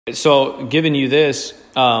So giving you this,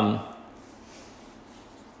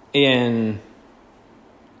 in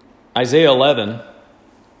Isaiah 11.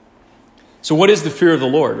 So what is the fear of the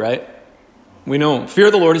Lord, right? We know fear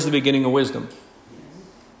of the Lord is the beginning of wisdom.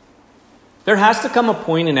 There has to come a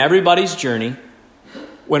point in everybody's journey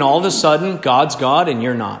when all of a sudden God's God and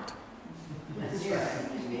you're not.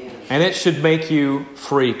 And it should make you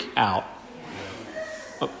freak out.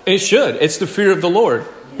 It should. It's the fear of the Lord.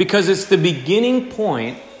 Because it's the beginning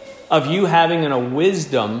point of you having a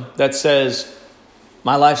wisdom that says,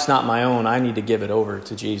 my life's not my own. I need to give it over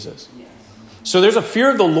to Jesus. So there's a fear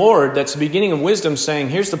of the Lord that's the beginning of wisdom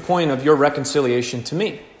saying, here's the point of your reconciliation to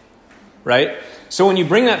me. Right? So when you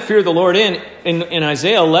bring that fear of the Lord in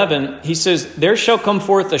Isaiah 11, he says, there shall come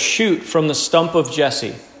forth a shoot from the stump of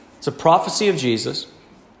Jesse. It's a prophecy of Jesus.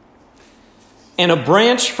 And a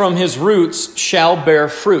branch from his roots shall bear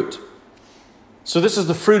fruit. So this is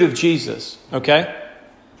the fruit of Jesus, okay?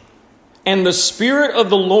 And the Spirit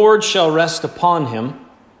of the Lord shall rest upon him,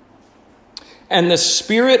 and the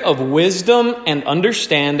Spirit of wisdom and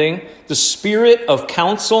understanding, the Spirit of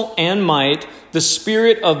counsel and might, the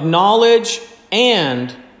Spirit of knowledge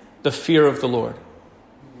and the fear of the Lord.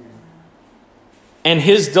 And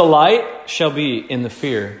his delight shall be in the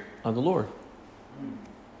fear of the Lord.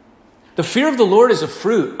 The fear of the Lord is a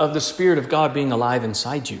fruit of the Spirit of God being alive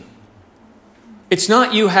inside you. It's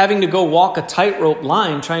not you having to go walk a tightrope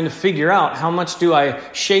line trying to figure out how much do I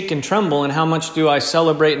shake and tremble and how much do I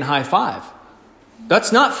celebrate and high five.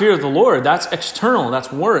 That's not fear of the Lord. That's external.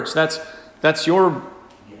 That's works. That's your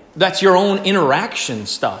own interaction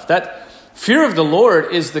stuff. That fear of the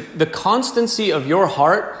Lord is the constancy of your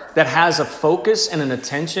heart that has a focus and an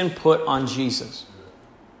attention put on Jesus.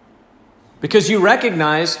 Because you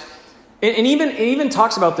recognize, and it even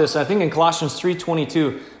talks about this, I think in Colossians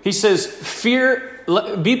 3:22, he says,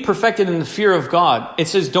 be perfected in the fear of God. It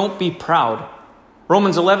says, don't be proud.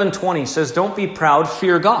 Romans 11:20 says, don't be proud,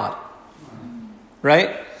 fear God.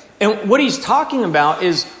 Right? And what he's talking about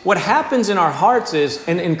is what happens in our hearts is,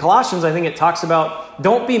 and in Colossians, I think it talks about,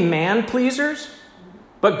 don't be man pleasers,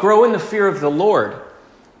 but grow in the fear of the Lord.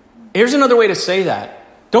 Here's another way to say that.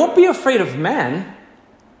 Don't be afraid of men.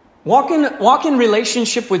 Walk in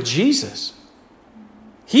relationship with Jesus.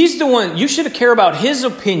 He's the one, you should care about his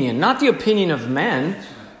opinion, not the opinion of men.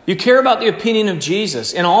 You care about the opinion of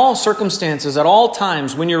Jesus in all circumstances, at all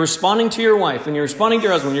times, when you're responding to your wife, when you're responding to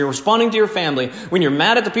your husband, when you're responding to your family, when you're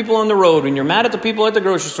mad at the people on the road, when you're mad at the people at the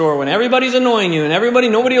grocery store, when everybody's annoying you and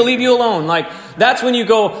nobody will leave you alone. Like, that's when you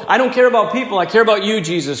go, I don't care about people, I care about you,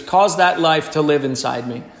 Jesus. Cause that life to live inside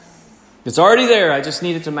me. It's already there. I just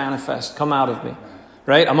need it to manifest, come out of me.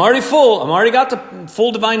 Right? I'm already full. I'm already got the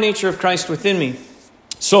full divine nature of Christ within me.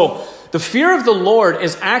 So the fear of the Lord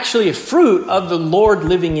is actually a fruit of the Lord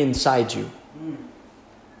living inside you.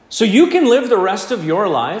 So you can live the rest of your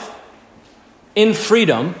life in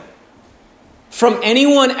freedom from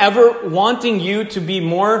anyone ever wanting you to be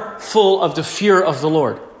more full of the fear of the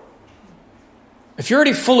Lord. If you're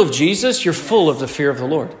already full of Jesus, you're full of the fear of the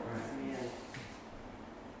Lord.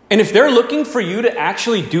 And if they're looking for you to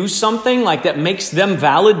actually do something like that makes them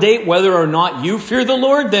validate whether or not you fear the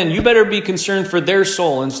Lord, then you better be concerned for their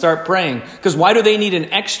soul and start praying. Because why do they need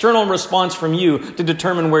an external response from you to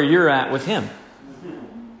determine where you're at with him?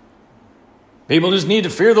 People just need to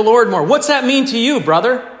fear the Lord more. What's that mean to you,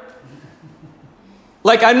 brother?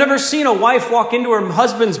 Like, I've never seen a wife walk into her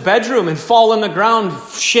husband's bedroom and fall on the ground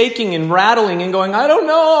shaking and rattling and going, I don't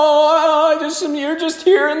know, you're just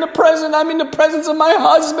here in the present. I'm in the presence of my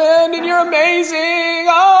husband and you're amazing.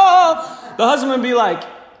 Oh, the husband would be like,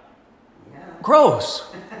 gross.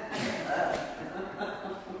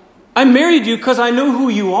 I married you because I knew who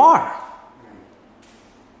you are.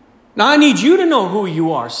 Now I need you to know who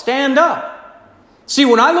you are. Stand up. See,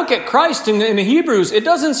 when I look at Christ in the Hebrews, it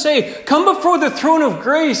doesn't say, come before the throne of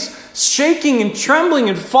grace, shaking and trembling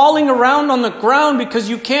and falling around on the ground because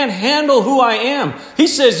you can't handle who I am. He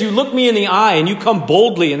says, you look me in the eye and you come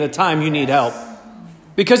boldly in the time you need help.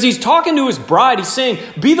 Because he's talking to his bride. He's saying,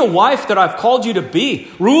 be the wife that I've called you to be.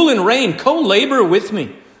 Rule and reign, co-labor with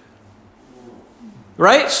me.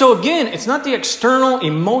 Right? So again, it's not the external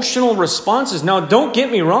emotional responses. Now, don't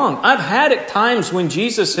get me wrong. I've had at times when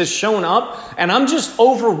Jesus has shown up and I'm just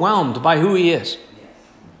overwhelmed by who he is.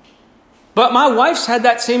 But my wife's had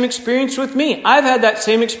that same experience with me. I've had that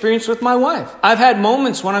same experience with my wife. I've had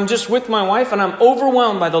moments when I'm just with my wife and I'm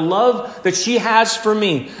overwhelmed by the love that she has for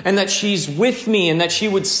me and that she's with me and that she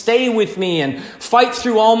would stay with me and fight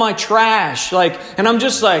through all my trash. And I'm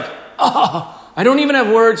just like, oh, I don't even have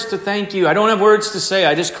words to thank you. I don't have words to say.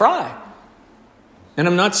 I just cry. And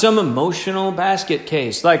I'm not some emotional basket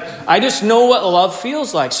case. Like, I just know what love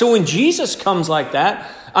feels like. So when Jesus comes like that,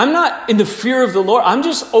 I'm not in the fear of the Lord. I'm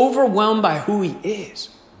just overwhelmed by who he is.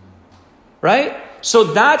 Right? So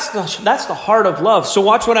that's the heart of love. So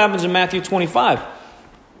watch what happens in Matthew 25.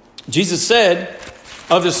 Jesus said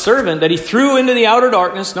of the servant that he threw into the outer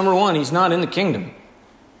darkness. Number one, he's not in the kingdom.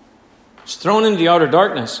 He's thrown into the outer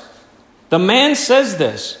darkness. The man says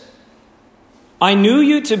this, I knew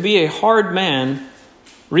you to be a hard man,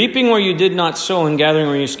 reaping where you did not sow and gathering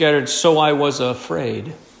where you scattered, so I was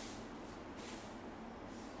afraid.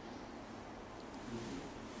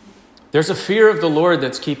 There's a fear of the Lord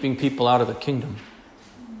that's keeping people out of the kingdom.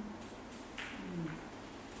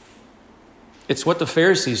 It's what the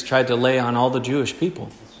Pharisees tried to lay on all the Jewish people.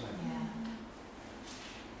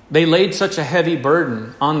 They laid such a heavy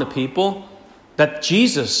burden on the people that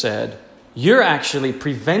Jesus said, you're actually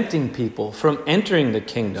preventing people from entering the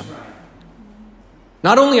kingdom.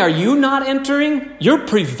 Not only are you not entering, you're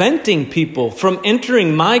preventing people from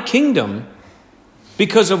entering my kingdom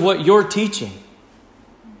because of what you're teaching.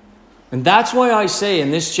 And that's why I say in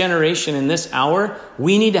this generation, in this hour,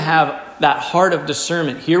 we need to have that heart of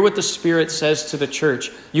discernment. Hear what the Spirit says to the church.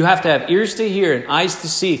 You have to have ears to hear and eyes to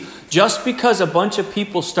see. Just because a bunch of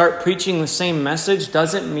people start preaching the same message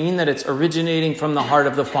doesn't mean that it's originating from the heart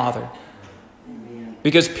of the Father.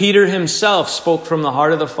 Because Peter himself spoke from the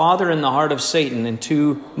heart of the Father and the heart of Satan in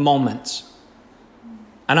 2 moments.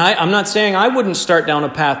 And I'm not saying I wouldn't start down a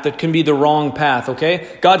path that can be the wrong path,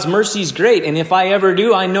 okay? God's mercy is great. And if I ever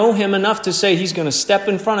do, I know him enough to say he's going to step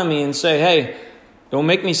in front of me and say, hey, don't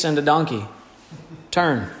make me send a donkey.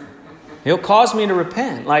 Turn. He'll cause me to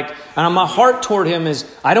repent. And my heart toward him is,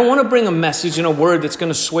 I don't want to bring a message and a word that's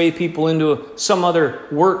going to sway people into some other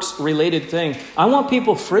works-related thing. I want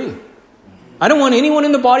people free. I don't want anyone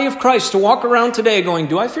in the body of Christ to walk around today going,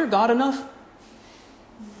 do I fear God enough?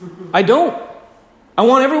 I don't. I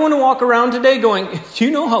want everyone to walk around today going, do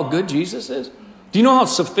you know how good Jesus is? Do you know how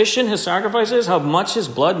sufficient his sacrifice is? How much his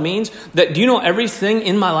blood means? Do you know everything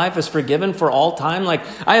in my life is forgiven for all time?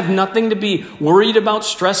 I have nothing to be worried about,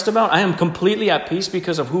 stressed about. I am completely at peace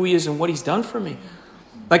because of who he is and what he's done for me.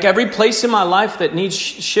 Every place in my life that needs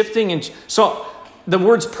shifting. And so the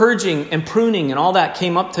words purging and pruning and all that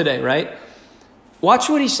came up today, right? Watch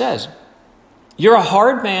what he says. You're a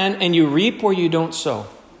hard man and you reap where you don't sow.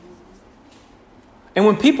 And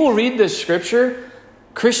when people read this scripture,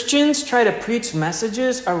 Christians try to preach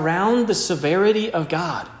messages around the severity of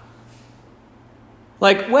God.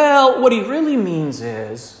 What he really means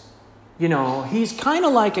is, he's kind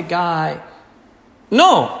of like a guy.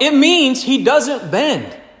 No, it means he doesn't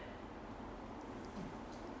bend.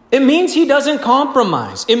 It means he doesn't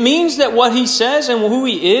compromise. It means that what he says and who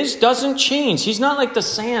he is doesn't change. He's not like the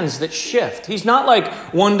sands that shift. He's not like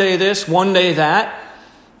one day this, one day that.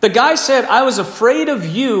 The guy said, I was afraid of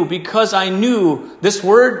you because I knew this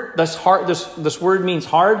word, this word means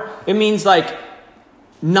hard. It means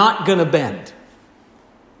not going to bend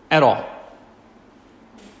at all.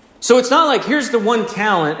 So it's not like here's the one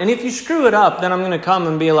talent. And if you screw it up, then I'm going to come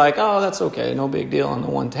and be like, oh, that's okay. No big deal on the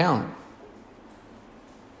one talent.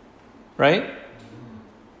 Right?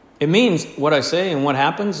 It means what I say and what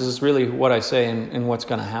happens is really what I say and what's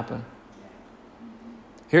going to happen.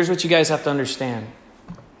 Here's what you guys have to understand.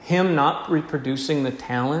 Him not reproducing the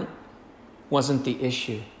talent wasn't the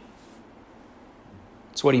issue.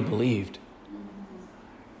 It's what he believed.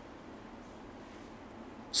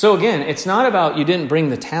 So again, it's not about you didn't bring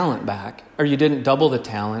the talent back or you didn't double the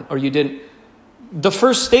talent or you didn't. The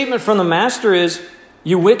first statement from the master is,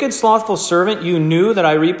 you wicked, slothful servant, you knew that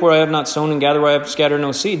I reap where I have not sown and gather where I have scattered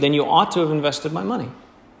no seed. Then you ought to have invested my money.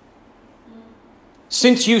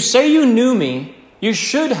 Since you say you knew me, you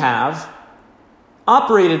should have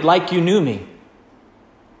operated like you knew me.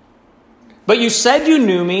 But you said you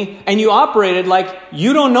knew me and you operated like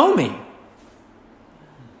you don't know me.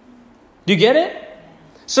 Do you get it?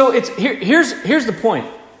 So here's the point.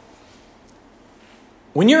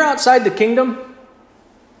 When you're outside the kingdom,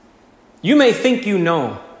 you may think you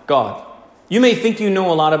know God. You may think you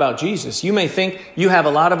know a lot about Jesus. You may think you have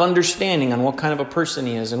a lot of understanding on what kind of a person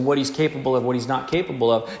he is and what he's capable of, what he's not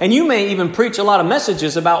capable of. And you may even preach a lot of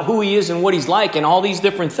messages about who he is and what he's like and all these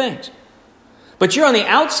different things. But you're on the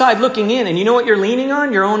outside looking in, and you know what you're leaning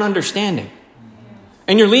on? Your own understanding.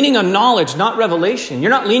 And you're leaning on knowledge, not revelation.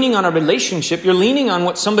 You're not leaning on a relationship. You're leaning on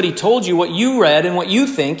what somebody told you, what you read and what you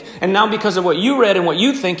think. And now because of what you read and what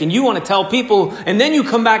you think, and you want to tell people, and then you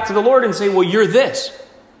come back to the Lord and say, well, you're this.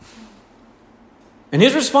 And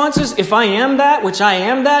his response is, if I am that, which I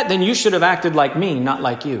am that, then you should have acted like me, not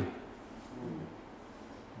like you.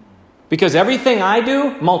 Because everything I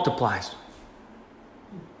do multiplies.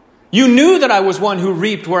 You knew that I was one who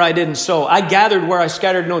reaped where I didn't sow. I gathered where I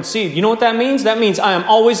scattered no seed. You know what that means? That means I am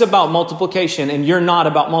always about multiplication, and you're not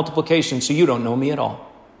about multiplication, so you don't know me at all.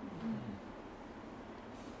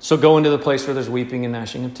 So go into the place where there's weeping and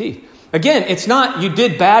gnashing of teeth. Again, it's not you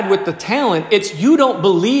did bad with the talent. It's you don't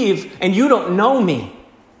believe and you don't know me.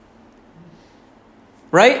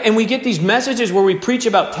 Right? And we get these messages where we preach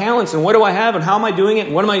about talents and what do I have and how am I doing it?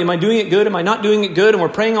 And what am I doing it good? Am I not doing it good? And we're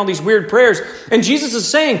praying all these weird prayers. And Jesus is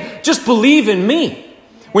saying, just believe in me.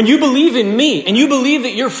 When you believe in me and you believe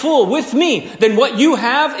that you're full with me, then what you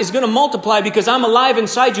have is going to multiply because I'm alive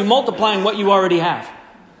inside you, multiplying what you already have.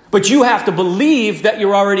 But you have to believe that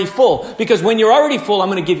you're already full, because when you're already full, I'm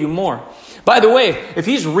going to give you more. By the way, if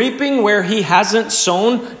he's reaping where he hasn't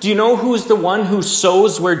sown, do you know who's the one who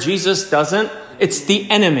sows where Jesus doesn't? It's the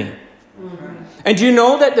enemy. And do you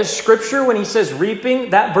know that the scripture, when he says reaping,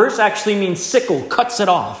 that verse actually means sickle, cuts it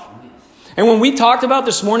off. And when we talked about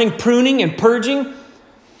this morning pruning and purging,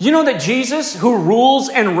 you know that Jesus, who rules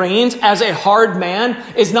and reigns as a hard man,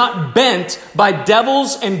 is not bent by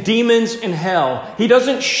devils and demons in hell. He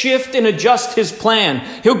doesn't shift and adjust his plan.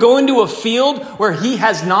 He'll go into a field where he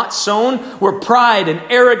has not sown, where pride and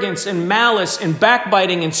arrogance and malice and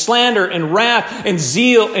backbiting and slander and wrath and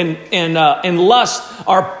zeal and lust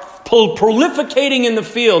are prolificating in the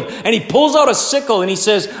field. And he pulls out a sickle and he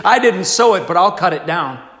says, I didn't sow it, but I'll cut it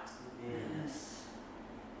down.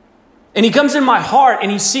 And he comes in my heart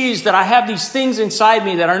and he sees that I have these things inside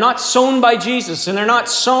me that are not sown by Jesus, and they're not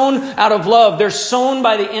sown out of love. They're sown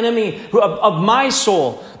by the enemy of my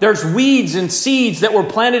soul. There's weeds and seeds that were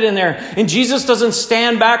planted in there. And Jesus doesn't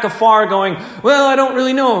stand back afar going, well, I don't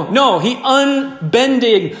really know. No, he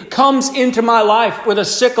unbending comes into my life with a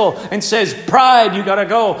sickle and says, pride, you got to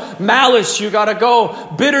go. Malice, you got to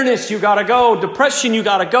go. Bitterness, you got to go. Depression, you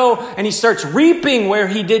got to go. And he starts reaping where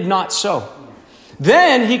he did not sow.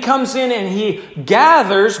 Then he comes in and he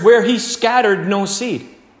gathers where he scattered no seed.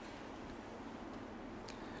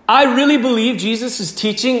 I really believe Jesus is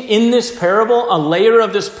teaching in this parable, a layer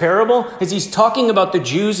of this parable, as he's talking about the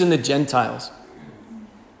Jews and the Gentiles.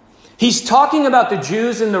 He's talking about the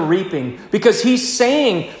Jews and the reaping, because he's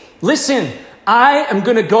saying, listen, I am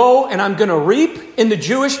going to go and I'm going to reap in the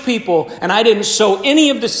Jewish people, and I didn't sow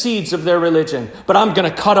any of the seeds of their religion, but I'm going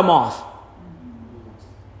to cut them off.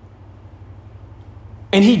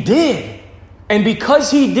 And he did. And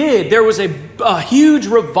because he did, there was a huge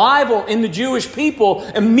revival in the Jewish people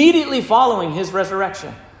immediately following his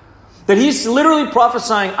resurrection. That he's literally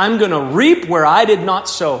prophesying, I'm going to reap where I did not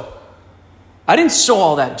sow. I didn't sow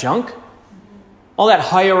all that junk. All that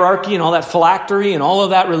hierarchy and all that phylactery and all of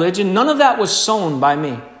that religion. None of that was sown by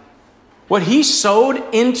me. What he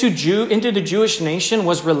sowed into the Jewish nation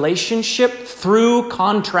was relationship through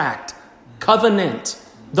contract, covenant,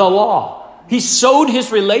 the law. He sowed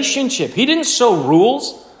his relationship. He didn't sow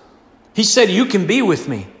rules. He said, you can be with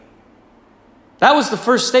me. That was the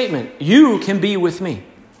first statement. You can be with me.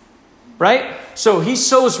 Right? So he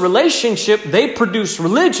sows relationship. They produce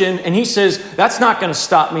religion. And he says, that's not going to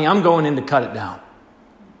stop me. I'm going in to cut it down.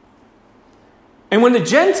 And when the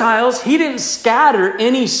Gentiles, he didn't scatter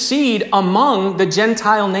any seed among the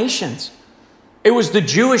Gentile nations. It was the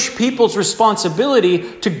Jewish people's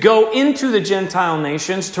responsibility to go into the Gentile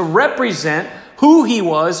nations to represent who he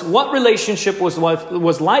was, what relationship was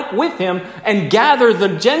like with him, and gather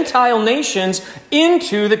the Gentile nations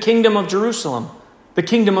into the kingdom of Jerusalem, the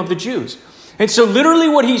kingdom of the Jews. And so literally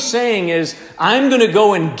what he's saying is, I'm going to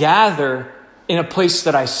go and gather in a place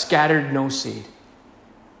that I scattered no seed.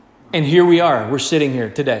 And here we are. We're sitting here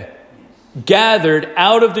today. Gathered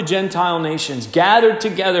out of the Gentile nations, gathered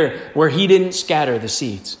together where he didn't scatter the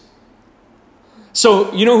seeds.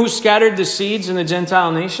 So, you know who scattered the seeds in the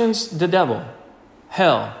Gentile nations? The devil.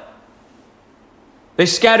 Hell. They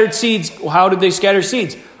scattered seeds. How did they scatter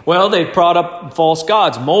seeds? Well, they brought up false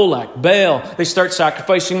gods, Molech, Baal. They start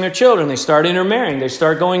sacrificing their children. They start intermarrying. They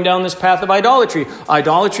start going down this path of idolatry.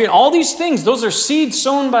 Idolatry and all these things, those are seeds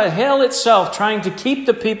sown by hell itself, trying to keep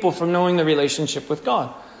the people from knowing the relationship with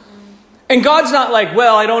God. And God's not like,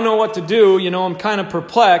 well, I don't know what to do. You know, I'm kind of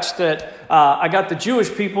perplexed that I got the Jewish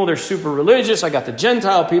people, they're super religious. I got the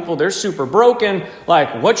Gentile people, they're super broken.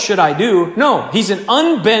 Like, what should I do? No, he's an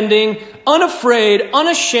unbending, unafraid,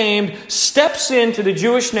 unashamed, steps into the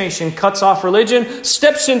Jewish nation, cuts off religion,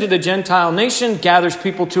 steps into the Gentile nation, gathers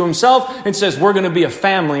people to himself, and says, we're going to be a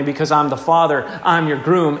family because I'm the father, I'm your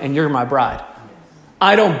groom, and you're my bride.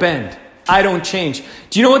 I don't bend. I don't change.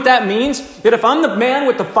 Do you know what that means? That if I'm the man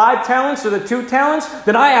with the 5 talents or the 2 talents,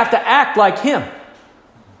 then I have to act like him.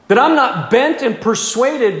 That I'm not bent and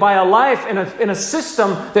persuaded by a life in a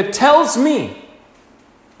system that tells me,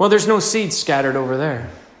 well, there's no seeds scattered over there.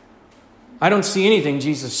 I don't see anything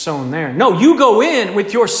Jesus sown there. No, you go in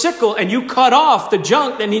with your sickle and you cut off the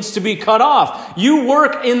junk that needs to be cut off. You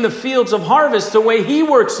work in the fields of harvest the way he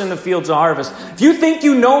works in the fields of harvest. If you think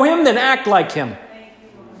you know him, then act like him.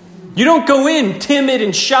 You don't go in timid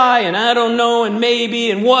and shy and I don't know and maybe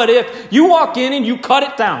and what if. You walk in and you cut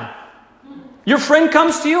it down. Your friend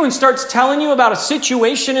comes to you and starts telling you about a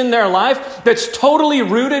situation in their life that's totally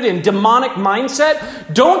rooted in demonic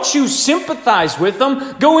mindset. Don't you sympathize with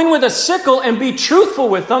them. Go in with a sickle and be truthful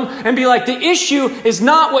with them and be like, the issue is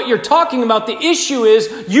not what you're talking about. The issue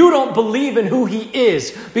is you don't believe in who he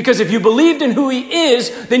is. Because if you believed in who he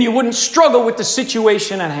is, then you wouldn't struggle with the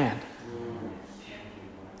situation at hand.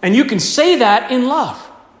 And you can say that in love.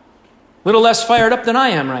 A little less fired up than I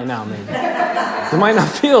am right now, maybe. You might not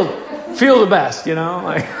feel the best, you know.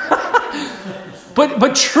 Like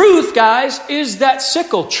but truth, guys, is that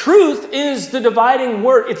sickle. Truth is the dividing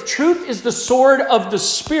word. Truth is the sword of the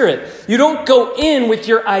Spirit. You don't go in with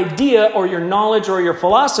your idea or your knowledge or your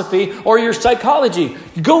philosophy or your psychology.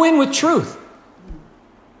 You go in with truth.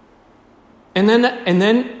 And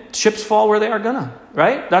then chips fall where they are gonna,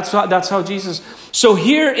 right? That's how Jesus. So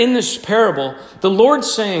here in this parable, the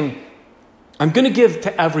Lord's saying, I'm going to give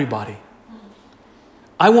to everybody.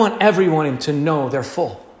 I want everyone to know they're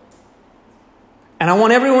full. And I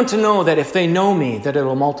want everyone to know that if they know me, that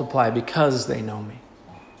it'll multiply because they know me.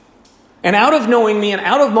 And out of knowing me and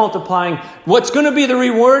out of multiplying, what's going to be the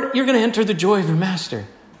reward? You're going to enter the joy of your master.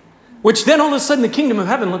 Which then all of a sudden the kingdom of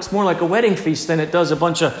heaven looks more like a wedding feast than it does a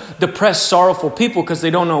bunch of depressed, sorrowful people because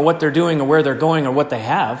they don't know what they're doing or where they're going or what they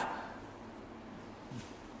have.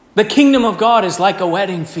 The kingdom of God is like a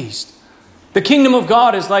wedding feast. The kingdom of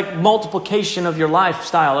God is like multiplication of your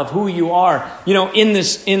lifestyle, of who you are, you know, in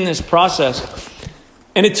this process.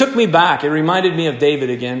 And it took me back. It reminded me of David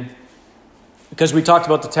again. Because we talked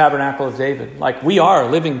about the tabernacle of David. Like, we are a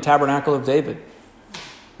living tabernacle of David.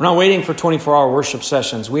 We're not waiting for 24-hour worship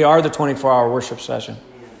sessions. We are the 24-hour worship session.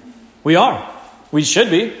 We are. We should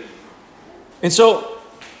be. And so,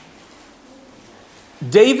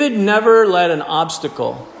 David never let an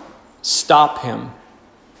obstacle stop him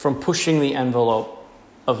from pushing the envelope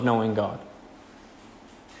of knowing God.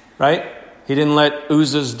 Right? He didn't let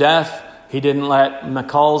Uzzah's death. He didn't let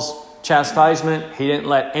Michal's chastisement. He didn't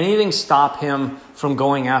let anything stop him from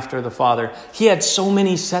going after the Father. He had so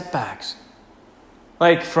many setbacks.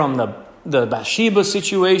 Like from the Bathsheba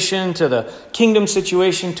situation to the kingdom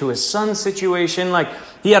situation to his son's situation. Like,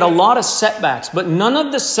 he had a lot of setbacks, but none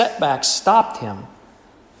of the setbacks stopped him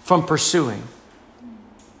from pursuing.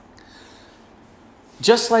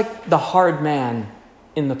 Just like the hard man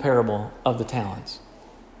in the parable of the talents.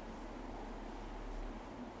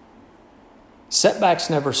 Setbacks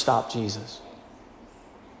never stop Jesus.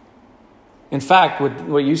 In fact,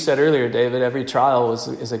 what you said earlier, David, every trial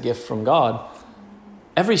is a gift from God.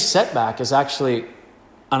 Every setback is actually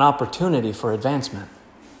an opportunity for advancement.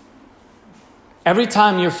 Every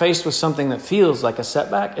time you're faced with something that feels like a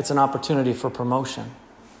setback, it's an opportunity for promotion.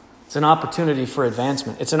 It's an opportunity for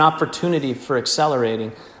advancement. It's an opportunity for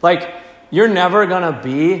accelerating. Like, you're never going to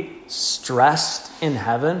be stressed in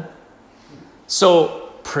heaven.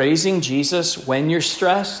 So praising Jesus when you're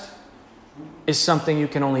stressed is something you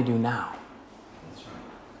can only do now.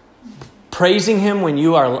 Praising him when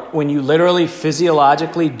you literally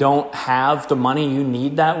physiologically don't have the money you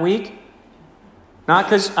need that week. Not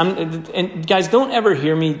because and guys, don't ever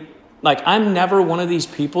hear me like I'm never one of these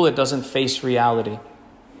people that doesn't face reality.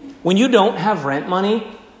 When you don't have rent money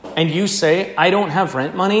and you say, I don't have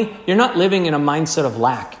rent money, you're not living in a mindset of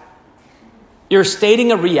lack. You're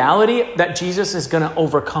stating a reality that Jesus is going to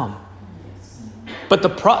overcome. But the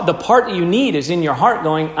part that you need is in your heart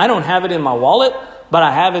going, I don't have it in my wallet, but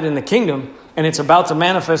I have it in the kingdom, and it's about to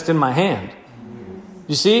manifest in my hand.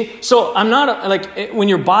 You see? So I'm not like, when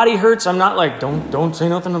your body hurts, I'm not like, don't say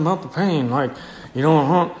nothing about the pain. Like, you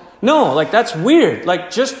don't. No, like that's weird.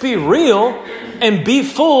 Like, just be real and be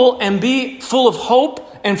full of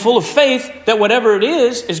hope and full of faith that whatever it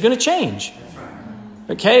is going to change.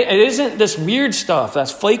 Okay? It isn't this weird stuff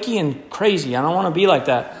that's flaky and crazy. I don't want to be like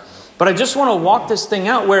that. But I just want to walk this thing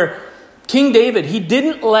out where King David, he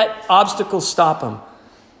didn't let obstacles stop him.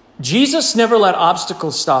 Jesus never let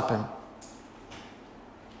obstacles stop him.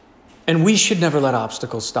 And we should never let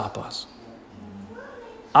obstacles stop us.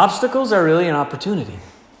 Obstacles are really an opportunity.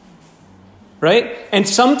 Right? And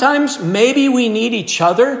sometimes maybe we need each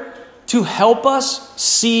other to help us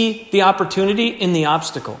see the opportunity in the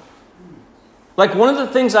obstacle. Like, one of the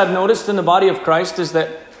things I've noticed in the body of Christ is that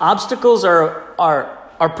obstacles are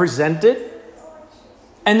presented,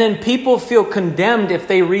 and then people feel condemned if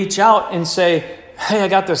they reach out and say, hey, I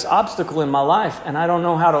got this obstacle in my life and I don't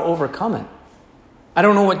know how to overcome it. I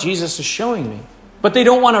don't know what Jesus is showing me. But they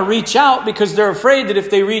don't want to reach out because they're afraid that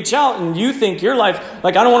if they reach out and you think your life,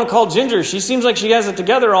 like, I don't want to call Ginger. She seems like she has it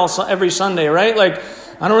together every Sunday, right? Like,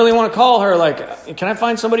 I don't really want to call her. Like, can I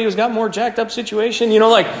find somebody who's got more jacked up situation? You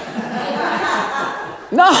know, like,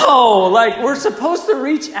 no, like, we're supposed to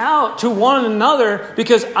reach out to one another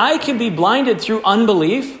because I can be blinded through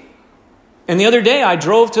unbelief. And the other day I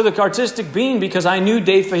drove to the Artistic Bean because I knew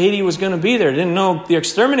Dave Fahady was going to be there. Didn't know the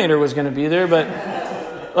Exterminator was going to be there, but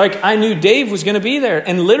like, I knew Dave was going to be there.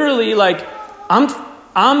 And literally, like,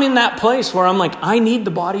 I'm in that place where I'm like, I need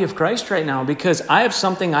the body of Christ right now because I have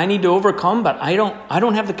something I need to overcome, but I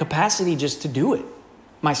don't have the capacity just to do it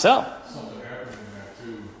myself. Something happened in that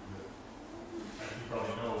too that you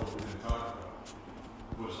probably know what we didn't talk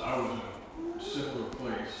about was I was in a similar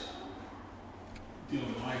place dealing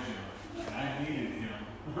with my gym, and I needed him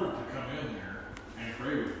to come in there and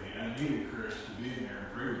pray with me. I needed Chris to be in there and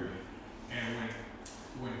pray with me. And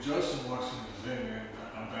when Justin walks in and says, hey man,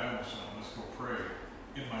 I'm battling something, let's go pray.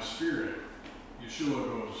 In my spirit, Yeshua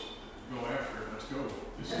goes, go after it, let's go.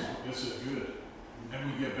 This is good. And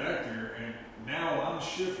we get back there, and now I'm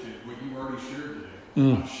shifted, what you already shared today.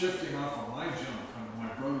 I'm shifting off of my junk onto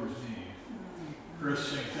my brother's knee. Chris,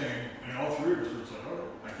 same thing. And all three of us were like, oh,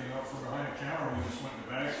 I came up from behind the counter, and we just went in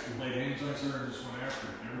the back, we laid hands on each other, and just went after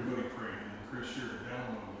it. And everybody prayed. And Chris shared a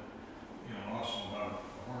download that, awesome about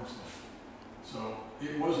the horns thing. So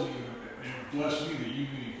it wasn't even, and it blessed me that you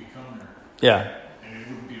knew you could come there. Yeah. And it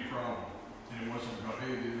wouldn't be a problem. And it wasn't about,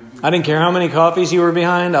 hey, dude. I didn't care how many coffees you were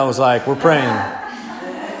behind. I was like, we're praying.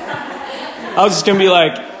 I was just going to be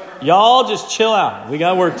like, y'all just chill out. We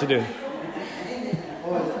got work to do.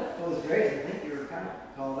 Well, it was great. I think you were kind of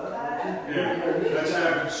called up. Yeah, that's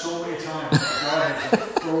happened so many times. God has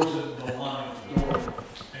frozen the line at the door,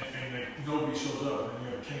 and nobody shows up, and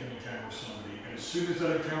you have a kingdom encounter with somebody. And as soon as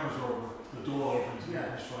that encounter's over, the door opens and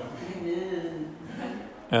there's 5 people.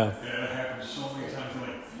 Yeah. Yeah, it happens so many times.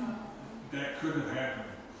 Like, that couldn't have happened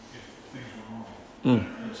if things were normal.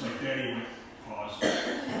 And it's like Daddy went, pause.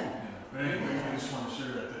 But anyway, I just want to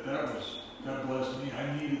share that blessed me.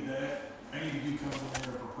 I needed that. I needed you coming in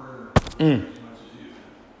there for prayer as much as you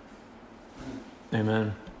did.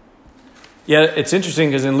 Amen. Yeah, it's interesting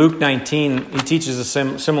because in Luke 19, he teaches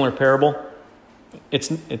a similar parable.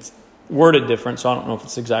 It's worded different, so I don't know if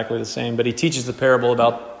it's exactly the same, but he teaches the parable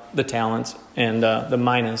about the talents, and the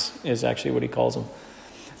minas is actually what he calls them.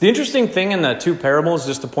 The interesting thing in the two parables,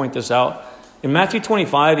 just to point this out, in Matthew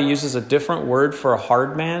 25, he uses a different word for a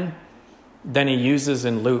hard man than he uses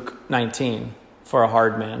in Luke 19 for a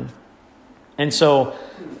hard man. And so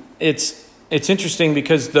it's interesting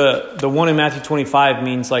because the one in Matthew 25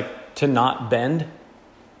 means like to not bend,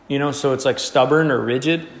 so it's like stubborn or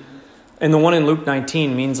rigid. And the one in Luke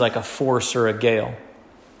 19 means like a force or a gale,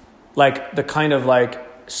 like the kind of like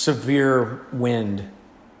severe wind.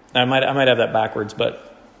 I might have that backwards,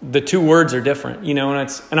 but the two words are different,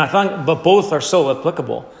 and I thought, but both are so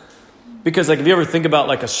applicable. Because like if you ever think about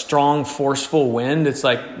like a strong, forceful wind, it's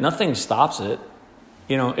like nothing stops it.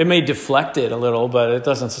 It may deflect it a little, but it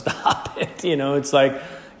doesn't stop it. It's like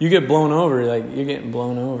you get blown over, like you're getting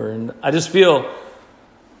blown over. And I just feel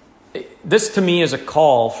this to me is a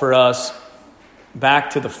call for us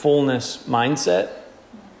back to the fullness mindset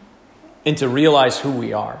and to realize who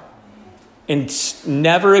we are. And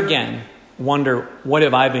never again wonder, what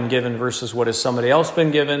have I been given versus what has somebody else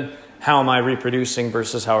been given? How am I reproducing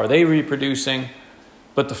versus how are they reproducing?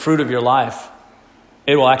 But the fruit of your life,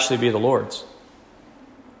 it will actually be the Lord's.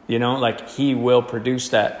 Like he will produce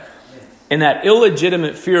that. And that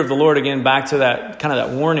illegitimate fear of the Lord, again, back to that kind of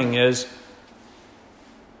that warning is,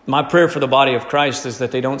 my prayer for the body of Christ is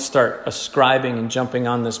that they don't start ascribing and jumping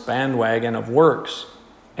on this bandwagon of works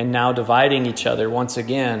and now dividing each other once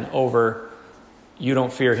again over, you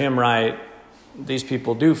don't fear him right, these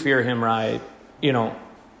people do fear him right. I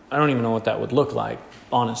don't even know what that would look like,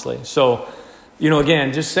 honestly. So,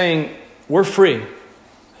 again, just saying we're free.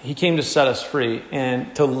 He came to set us free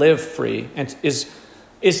and to live free, and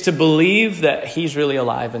is to believe that he's really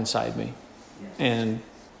alive inside me. And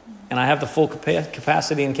I have the full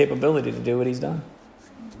capacity and capability to do what he's done.